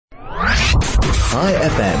High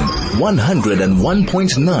FM,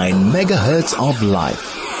 101.9 megahertz of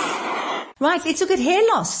life. Right, let's look at hair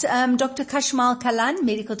loss. Dr. Kashmal Kalan,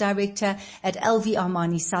 Medical Director at Alvi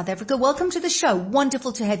Armani South Africa. Welcome to the show.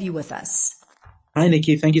 Wonderful to have you with us. Hi,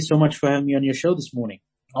 Nikki. Thank you so much for having me on your show this morning.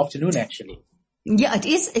 Afternoon, actually. Yeah, it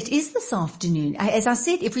is this afternoon. As I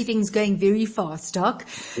said, everything's going very fast, Doc.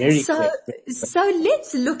 Very So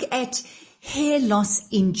let's look at hair loss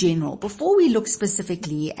in general. Before we look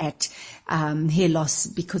specifically at hair loss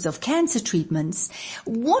because of cancer treatments,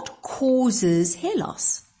 what causes hair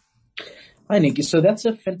loss? Hi, Nikki. So that's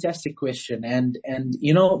a fantastic question. And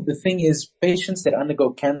you know, the thing is, patients that undergo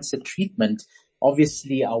cancer treatment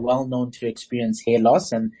obviously are well known to experience hair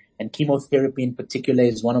loss, and chemotherapy in particular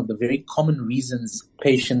is one of the very common reasons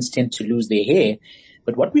patients tend to lose their hair.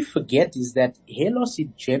 But what we forget is that hair loss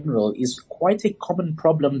in general is quite a common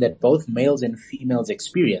problem that both males and females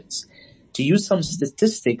experience. To use some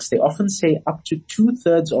statistics, they often say up to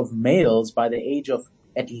 2/3 of males by the age of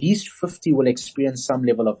at least 50 will experience some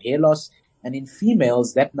level of hair loss. And in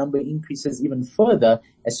females, that number increases even further,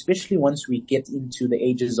 especially once we get into the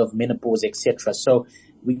ages of menopause, etc. So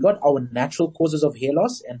we got our natural causes of hair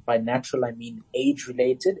loss, and by natural I mean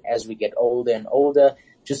age-related. As we get older and older,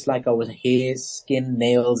 just like our hair, skin,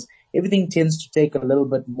 nails, everything tends to take a little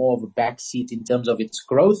bit more of a backseat in terms of its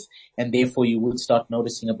growth, and therefore you will start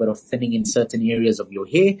noticing a bit of thinning in certain areas of your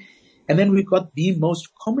hair. And then we've got the most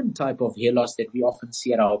common type of hair loss that we often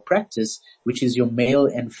see at our practice, which is your male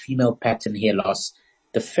and female pattern hair loss.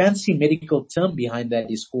 The fancy medical term behind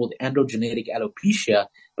that is called androgenetic alopecia,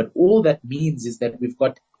 but all that means is that we've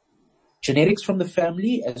got genetics from the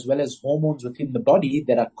family as well as hormones within the body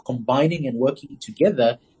that are combining and working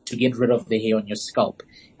together to get rid of the hair on your scalp.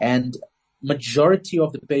 And majority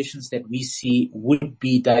of the patients that we see would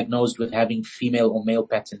be diagnosed with having female or male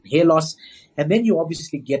pattern hair loss. And then you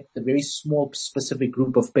obviously get the very small specific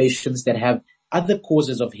group of patients that have other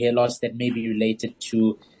causes of hair loss that may be related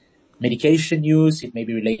to medication use, it may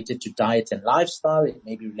be related to diet and lifestyle, it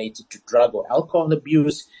may be related to drug or alcohol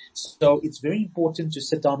abuse. So it's very important to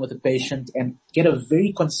sit down with a patient and get a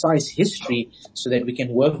very concise history so that we can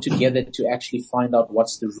work together to actually find out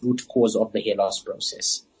what's the root cause of the hair loss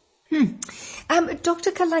process.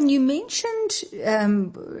 Dr. Kalan, you mentioned,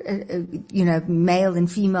 male and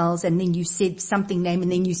females, and then you said something name, and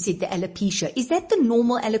then you said the alopecia. Is that the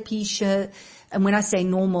normal alopecia? And when I say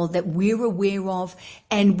normal, that we're aware of,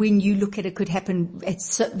 and when you look at it, could happen at,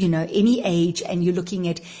 any age, and you're looking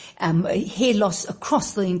at, hair loss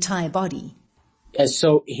across the entire body.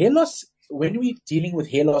 So hair loss, when we're dealing with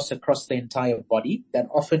hair loss across the entire body, that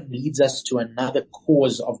often leads us to another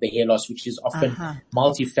cause of the hair loss, which is often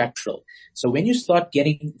multifactorial. So when you start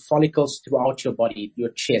getting follicles throughout your body,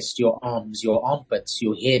 your chest, your arms, your armpits,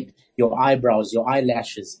 your head, your eyebrows, your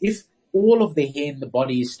eyelashes, if all of the hair in the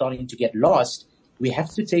body is starting to get lost, we have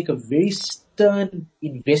to take a very stern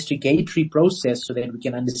investigatory process so that we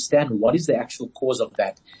can understand what is the actual cause of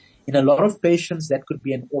that. In a lot of patients, that could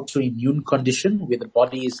be an autoimmune condition where the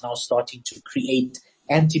body is now starting to create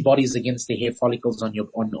antibodies against the hair follicles on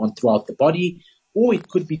throughout the body, or it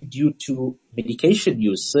could be due to medication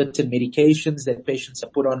use. Certain medications that patients are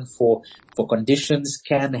put on for conditions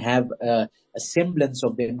can have a semblance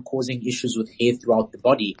of them causing issues with hair throughout the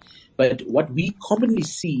body. But what we commonly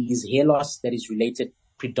see is hair loss that is related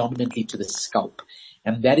predominantly to the scalp.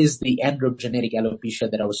 And that is the androgenetic alopecia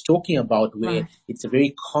that I was talking about, where it's a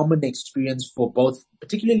very common experience for both,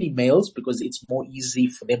 particularly males, because it's more easy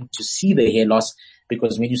for them to see the hair loss,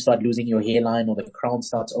 because when you start losing your hairline or the crown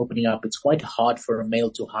starts opening up, it's quite hard for a male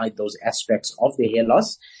to hide those aspects of the hair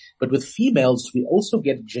loss. But with females, we also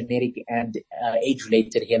get genetic and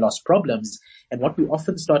age-related hair loss problems. And what we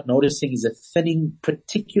often start noticing is a thinning,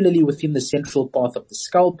 particularly within the central part of the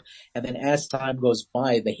scalp. And then as time goes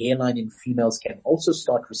by, the hairline in females can also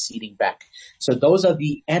start receding back. So those are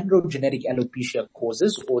the androgenetic alopecia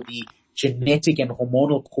causes, or the genetic and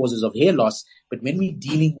hormonal causes of hair loss. But when we're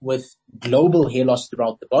dealing with global hair loss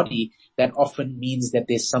throughout the body, that often means that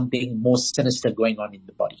there's something more sinister going on in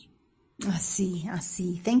the body. I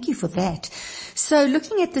see. Thank you for that. So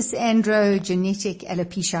looking at this androgenetic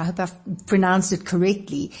alopecia, I hope I've pronounced it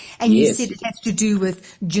correctly, and you said it has to do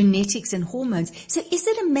with genetics and hormones. So is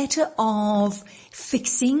it a matter of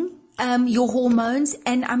fixing your hormones?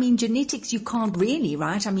 And I mean, genetics, you can't really,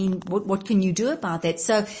 right? I mean, what can you do about that?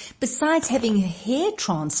 So besides having a hair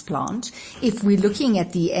transplant, if we're looking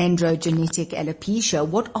at the androgenetic alopecia,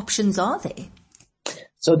 what options are there?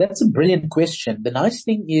 So that's a brilliant question. The nice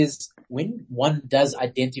thing is, when one does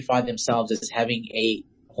identify themselves as having a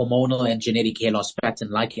hormonal and genetic hair loss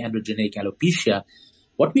pattern like androgenetic alopecia,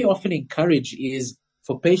 what we often encourage is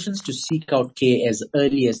for patients to seek out care as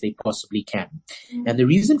early as they possibly can. And the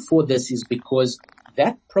reason for this is because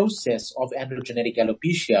that process of androgenetic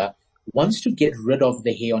alopecia wants to get rid of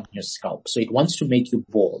the hair on your scalp. So it wants to make you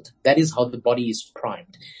bald. That is how the body is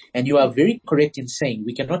primed. And you are very correct in saying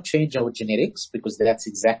we cannot change our genetics because that's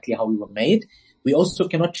exactly how we were made. We also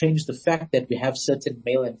cannot change the fact that we have certain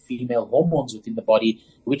male and female hormones within the body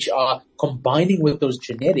which are combining with those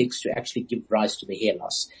genetics to actually give rise to the hair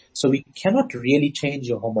loss. So we cannot really change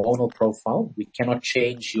your hormonal profile. We cannot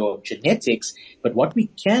change your genetics. But what we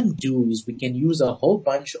can do is we can use a whole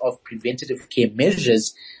bunch of preventative care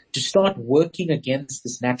measures to start working against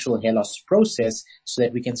this natural hair loss process so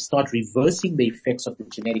that we can start reversing the effects of the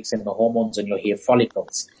genetics and the hormones on your hair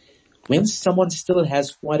follicles. When someone still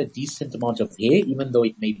has quite a decent amount of hair, even though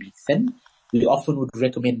it may be thin, we often would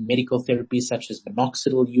recommend medical therapies such as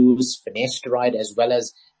minoxidil use, finasteride, as well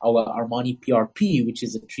as our Armani PRP, which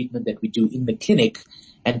is a treatment that we do in the clinic.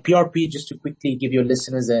 And PRP, just to quickly give your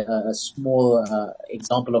listeners a small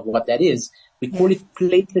example of what that is, we call it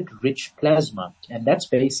platelet-rich plasma. And that's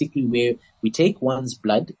basically where we take one's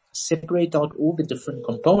blood, separate out all the different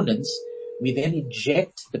components. We then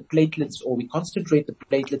inject the platelets, or we concentrate the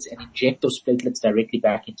platelets and inject those platelets directly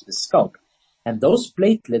back into the scalp. And those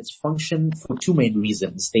platelets function for two main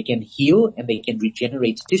reasons. They can heal and they can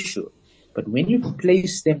regenerate tissue. But when you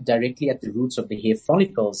place them directly at the roots of the hair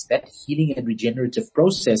follicles, that healing and regenerative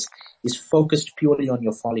process is focused purely on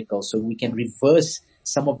your follicles. So we can reverse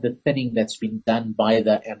some of the thinning that's been done by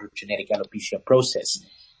the androgenetic alopecia process.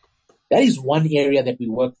 That is one area that we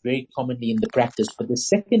work very commonly in the practice. But the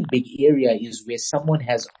second big area is where someone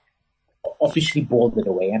has officially balded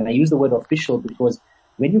away. And I use the word official because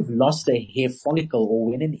when you've lost a hair follicle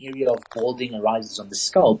or when an area of balding arises on the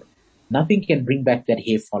scalp, nothing can bring back that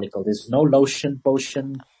hair follicle. There's no lotion,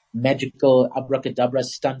 potion, magical abracadabra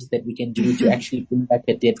stunt that we can do to actually bring back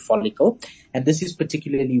a dead follicle. And this is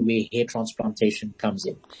particularly where hair transplantation comes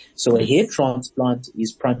in. So a hair transplant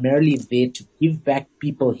is primarily there to give back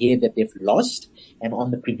people hair that they've lost. And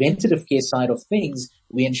on the preventative care side of things,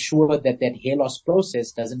 we ensure that that hair loss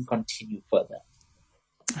process doesn't continue further.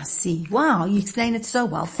 I see. Wow, you explain it so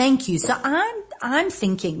well. Thank you. So I'm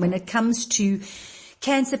thinking when it comes to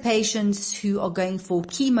cancer patients who are going for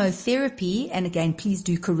chemotherapy, and again, please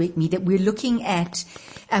do correct me, that we're looking at,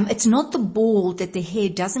 it's not the bald that the hair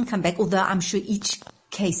doesn't come back, although I'm sure each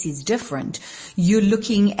case is different. You're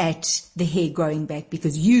looking at the hair growing back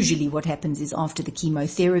because usually what happens is after the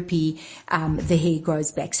chemotherapy, the hair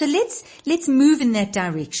grows back. So let's move in that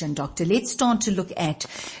direction, doctor. Let's start to look at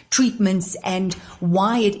treatments and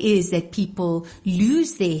why it is that people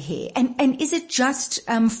lose their hair. And is it just,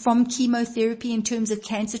 from chemotherapy in terms of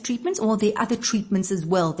cancer treatments, or are there other treatments as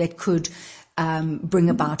well that could, bring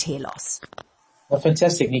about hair loss? Well,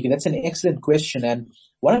 fantastic, Nikki. That's an excellent question. And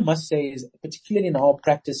what I must say is, particularly in our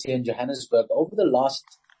practice here in Johannesburg, over the last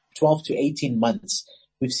 12 to 18 months,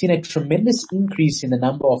 we've seen a tremendous increase in the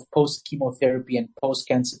number of post-chemotherapy and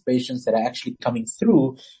post-cancer patients that are actually coming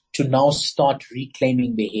through to now start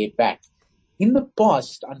reclaiming their hair back. In the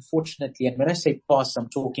past, unfortunately, and when I say past, I'm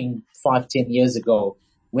talking 5-10 years ago,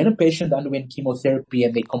 when a patient underwent chemotherapy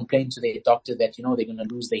and they complained to their doctor that, they're going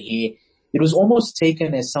to lose their hair, it was almost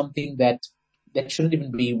taken as something that shouldn't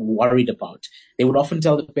even be worried about. They would often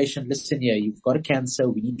tell the patient, listen here, you've got a cancer.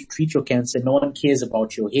 We need to treat your cancer. No one cares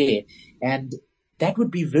about your hair. And that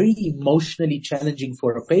would be very emotionally challenging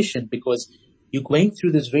for a patient because you're going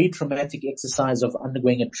through this very traumatic exercise of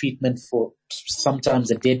undergoing a treatment for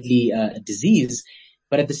sometimes a deadly disease.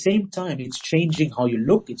 But at the same time, it's changing how you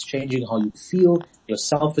look. It's changing how you feel, your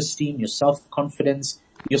self-esteem, your self-confidence,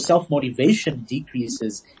 your self-motivation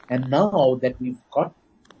decreases. And now that we've got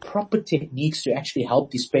proper techniques to actually help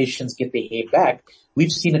these patients get their hair back,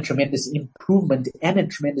 we've seen a tremendous improvement and a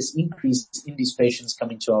tremendous increase in these patients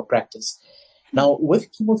coming to our practice. Now,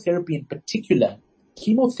 with chemotherapy in particular,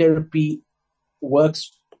 chemotherapy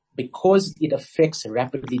works because it affects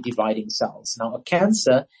rapidly dividing cells. Now, a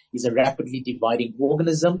cancer is a rapidly dividing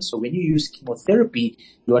organism. So when you use chemotherapy,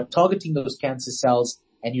 you are targeting those cancer cells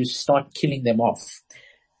and you start killing them off.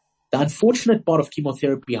 The unfortunate part of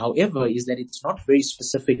chemotherapy, however, is that it's not very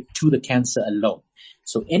specific to the cancer alone.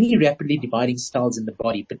 So any rapidly dividing cells in the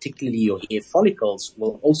body, particularly your hair follicles,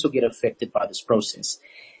 will also get affected by this process.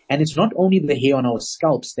 And it's not only the hair on our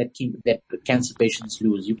scalps that cancer patients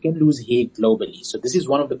lose. You can lose hair globally. So this is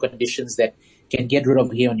one of the conditions that can get rid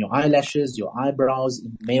of hair on your eyelashes, your eyebrows.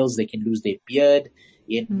 In males, they can lose their beard.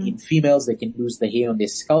 In females, they can lose the hair on their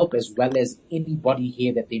scalp as well as any body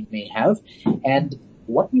hair that they may have. And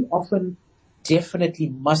what we often definitely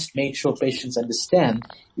must make sure patients understand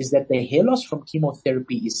is that the hair loss from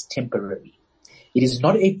chemotherapy is temporary. It is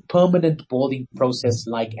not a permanent balding process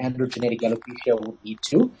like androgenetic alopecia would lead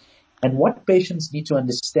to. And what patients need to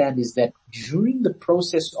understand is that during the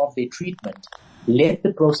process of their treatment, let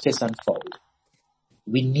the process unfold.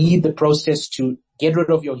 We need the process to get rid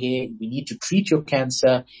of your hair. We need to treat your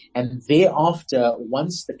cancer. And thereafter,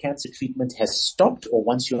 once the cancer treatment has stopped or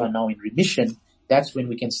once you are now in remission, that's when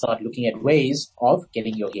we can start looking at ways of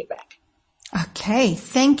getting your hair back. Okay,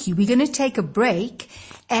 thank you. We're going to take a break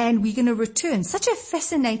and we're going to return. Such a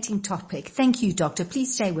fascinating topic. Thank you, Doctor.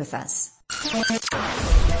 Please stay with us.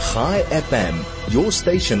 High FM, your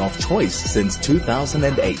station of choice since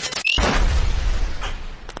 2008.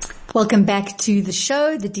 Welcome back to the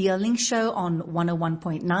show, the DL Link Show on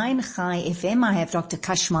 101.9 High FM. I have Dr.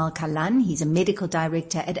 Kashmal Kalan. He's a medical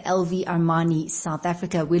director at Alvi Armani South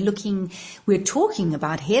Africa. We're talking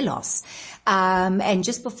about hair loss. And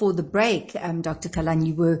just before the break, Dr. Kalan,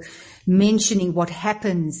 you were mentioning what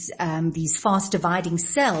happens, these fast dividing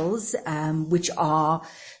cells, which are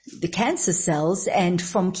the cancer cells, and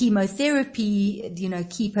from chemotherapy,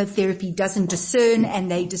 chemotherapy doesn't discern and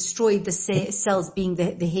they destroy the cells being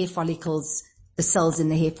the hair follicles, the cells in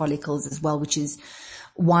the hair follicles as well, which is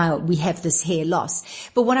why we have this hair loss.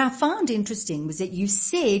 But what I found interesting was that you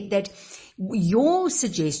said that your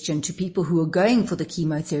suggestion to people who are going for the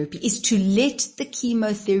chemotherapy is to let the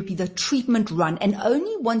chemotherapy, the treatment run, and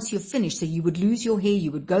only once you're finished, so you would lose your hair,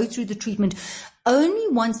 you would go through the treatment, only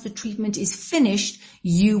once the treatment is finished,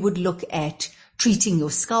 you would look at treating your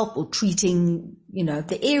scalp or treating,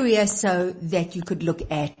 the area so that you could look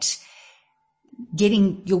at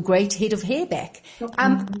getting your great head of hair back.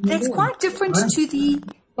 That's quite different to the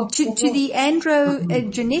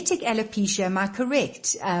androgenetic alopecia, am I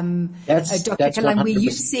correct? Dr. Kalan, where you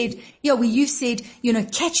said,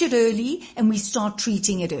 catch it early and we start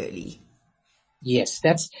treating it early. Yes,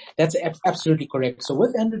 that's absolutely correct. So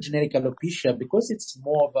with androgenetic alopecia, because it's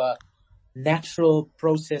more of a natural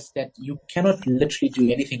process that you cannot literally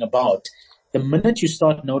do anything about, the minute you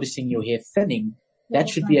start noticing your hair thinning, that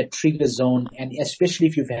should be a trigger zone, and especially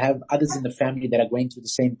if you have others in the family that are going through the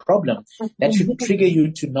same problem, that should trigger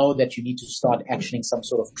you to know that you need to start actioning some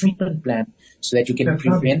sort of treatment plan so that you can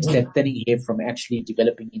prevent that thinning hair from actually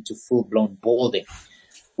developing into full-blown balding.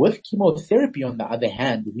 With chemotherapy, on the other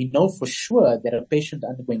hand, we know for sure that a patient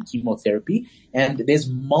undergoing chemotherapy, and there's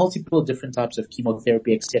multiple different types of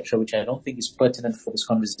chemotherapy, etc., which I don't think is pertinent for this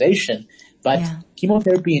conversation, but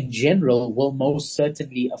chemotherapy in general will most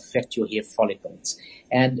certainly affect your hair follicles.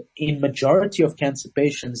 And in majority of cancer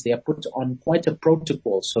patients, they are put on quite a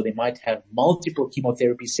protocol, so they might have multiple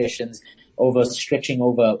chemotherapy sessions stretching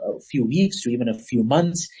over a few weeks to even a few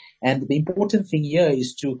months. And the important thing here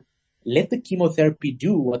is to let the chemotherapy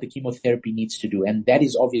do what the chemotherapy needs to do, and that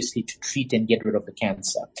is obviously to treat and get rid of the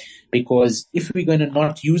cancer. Because if we're going to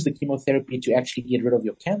not use the chemotherapy to actually get rid of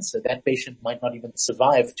your cancer, that patient might not even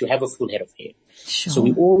survive to have a full head of hair. Sure. So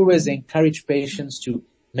we always encourage patients to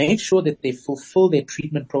make sure that they fulfill their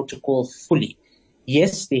treatment protocol fully.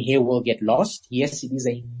 Yes, the hair will get lost. Yes, it is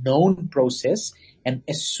a known process. And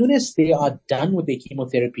as soon as they are done with their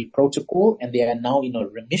chemotherapy protocol and they are now in a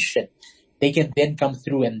remission, they can then come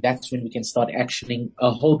through, and that's when we can start actioning a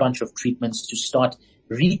whole bunch of treatments to start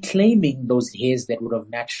reclaiming those hairs that would have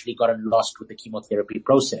naturally gotten lost with the chemotherapy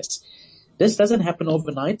process. This doesn't happen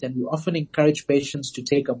overnight, and we often encourage patients to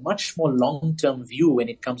take a much more long-term view when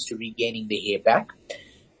it comes to regaining their hair back.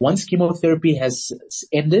 Once chemotherapy has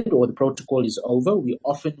ended or the protocol is over, we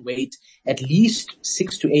often wait at least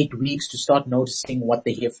 6 to 8 weeks to start noticing what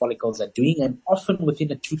the hair follicles are doing. And often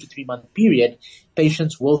within a 2 to 3 month period,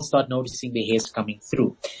 patients will start noticing the hairs coming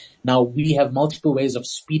through. Now, we have multiple ways of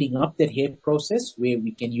speeding up that hair process where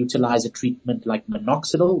we can utilize a treatment like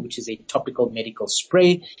minoxidil, which is a topical medical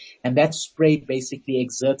spray. And that spray basically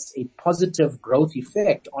exerts a positive growth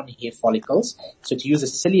effect on hair follicles. So to use a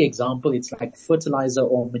silly example, it's like fertilizer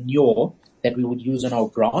or manure that we would use on our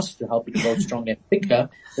grass to help it grow stronger and thicker.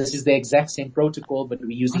 This is the exact same protocol, but we're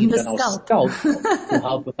using it on our scalp to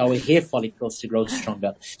help with our hair follicles to grow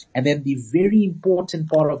stronger. And then the very important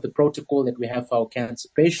part of the protocol that we have for our cancer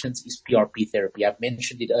patients is PRP therapy. I've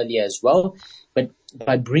mentioned it earlier as well, but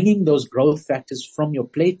by bringing those growth factors from your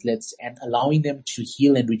platelets and allowing them to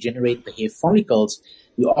heal and regenerate the hair follicles,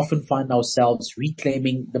 we often find ourselves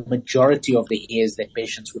reclaiming the majority of the hairs that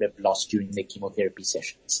patients would have lost during their chemotherapy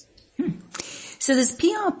sessions. So this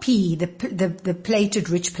PRP, the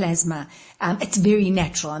platelet-rich plasma, it's very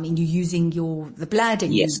natural. I mean, you're using the blood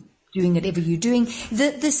and yes. doing whatever you're doing.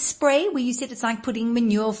 The spray where you said it's like putting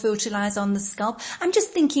manure fertilizer on the scalp. I'm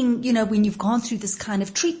just thinking, when you've gone through this kind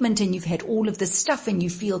of treatment and you've had all of this stuff and you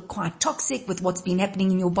feel quite toxic with what's been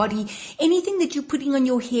happening in your body, anything that you're putting on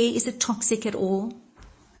your hair, is it toxic at all?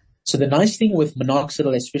 So the nice thing with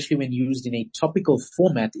minoxidil, especially when used in a topical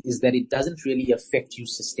format, is that it doesn't really affect you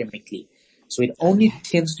systemically. So it only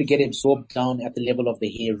tends to get absorbed down at the level of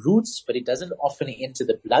the hair roots, but it doesn't often enter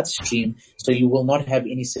the bloodstream, so you will not have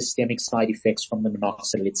any systemic side effects from the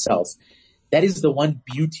minoxidil itself. That is the one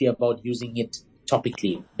beauty about using it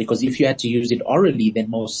topically, because if you had to use it orally, then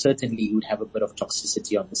most certainly you would have a bit of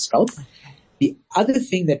toxicity on the scalp. The other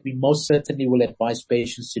thing that we most certainly will advise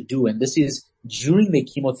patients to do, and this is during the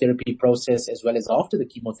chemotherapy process as well as after the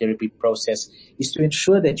chemotherapy process, is to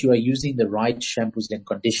ensure that you are using the right shampoos and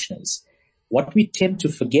conditioners. What we tend to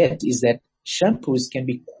forget is that shampoos can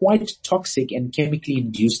be quite toxic and chemically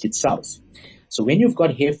induced itself. So when you've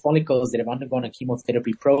got hair follicles that have undergone a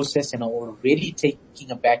chemotherapy process and are already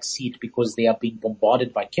taking a back seat because they are being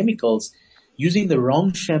bombarded by chemicals, using the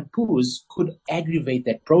wrong shampoos could aggravate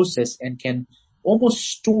that process and can almost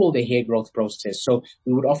stall the hair growth process. So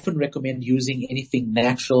we would often recommend using anything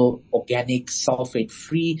natural, organic,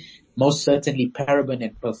 sulfate-free, most certainly paraben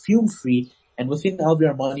and perfume-free. And within Alvi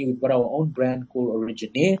Armani, we've got our own brand called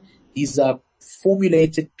Originaire. These are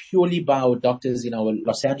formulated purely by our doctors in our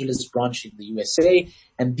Los Angeles branch in the USA.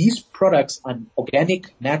 And these products are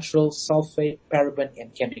organic, natural, sulfate, paraben,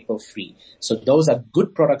 and chemical-free. So those are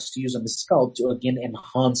good products to use on the scalp to, again,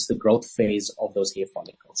 enhance the growth phase of those hair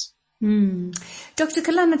follicles. Dr.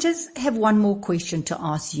 Kalan, I just have one more question to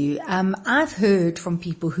ask you. I've heard from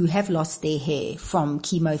people who have lost their hair from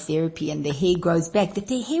chemotherapy and their hair grows back that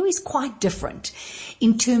their hair is quite different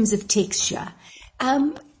in terms of texture.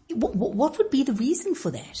 What would be the reason for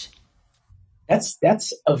that?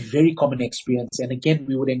 That's a very common experience. And again,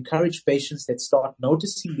 we would encourage patients that start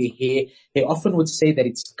noticing their hair. They often would say that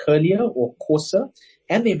it's curlier or coarser,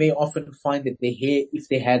 and they may often find that their hair, if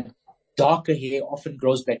they had darker hair, often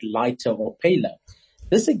grows back lighter or paler.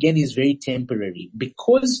 This again is very temporary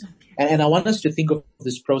because, and I want us to think of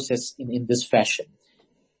this process in this fashion.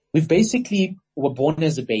 We basically were born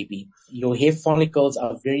as a baby. Your hair follicles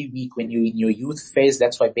are very weak when you're in your youth phase.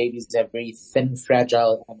 That's why babies have very thin,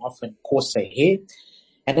 fragile, and often coarser hair.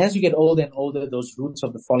 And as you get older and older, those roots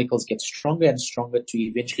of the follicles get stronger and stronger to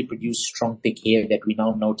eventually produce strong, thick hair that we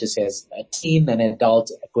now notice as a teen and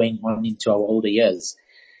adult going on into our older years.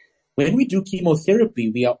 When we do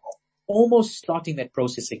chemotherapy, we are almost starting that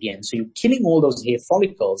process again. So you're killing all those hair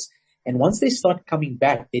follicles. And once they start coming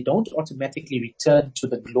back, they don't automatically return to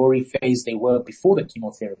the glory phase they were before the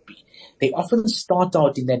chemotherapy. They often start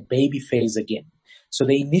out in that baby phase again. So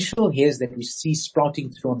the initial hairs that we see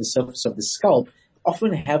sprouting through on the surface of the scalp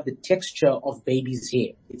often have the texture of baby's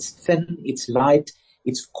hair. It's thin, it's light,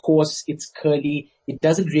 it's coarse, it's curly. It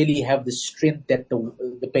doesn't really have the strength that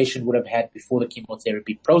the patient would have had before the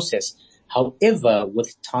chemotherapy process. However,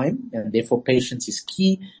 with time, and therefore patience is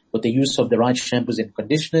key, with the use of the right shampoos and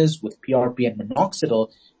conditioners, with PRP and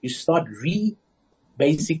minoxidil, you start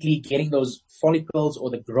basically getting those follicles or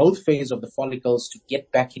the growth phase of the follicles to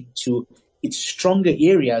get back into its stronger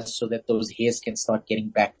areas so that those hairs can start getting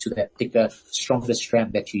back to that thicker, stronger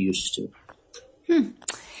strand that you used to.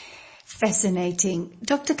 Fascinating.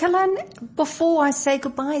 Dr. Kalan, before I say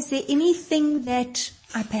goodbye, is there anything that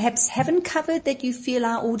I perhaps haven't covered that you feel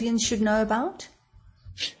our audience should know about?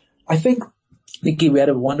 I think, Nikki, we had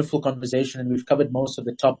a wonderful conversation and we've covered most of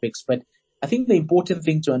the topics, but I think the important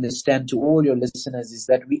thing to understand to all your listeners is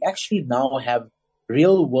that we actually now have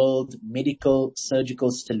real world medical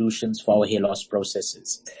surgical solutions for our hair loss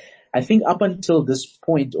processes. I think up until this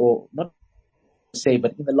point, or not say,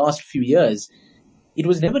 but in the last few years, it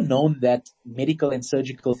was never known that medical and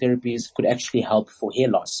surgical therapies could actually help for hair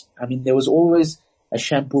loss. I mean, there was always a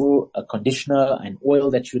shampoo, a conditioner, an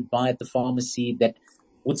oil that you would buy at the pharmacy that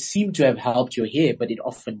would seem to have helped your hair, but it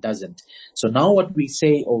often doesn't. So now what we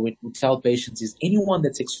say or we tell patients is anyone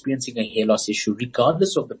that's experiencing a hair loss issue,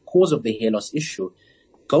 regardless of the cause of the hair loss issue,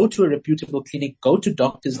 go to a reputable clinic, go to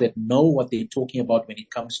doctors that know what they're talking about when it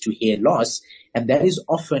comes to hair loss. And that is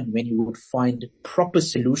often when you would find proper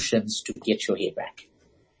solutions to get your hair back.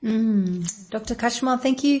 Dr. Kashmal,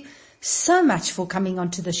 thank you so much for coming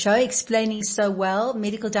onto the show, explaining so well.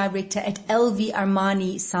 Medical Director at Alvi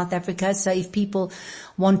Armani South Africa. So if people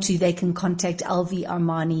want to, they can contact Alvi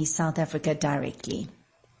Armani South Africa directly.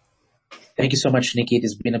 Thank you so much, Nikki. It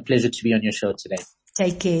has been a pleasure to be on your show today.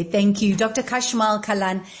 Take care. Thank you. Dr. Kashmal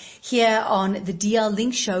Kalan here on the DL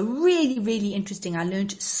Link Show. Really, really interesting. I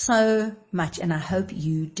learned so much and I hope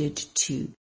you did too.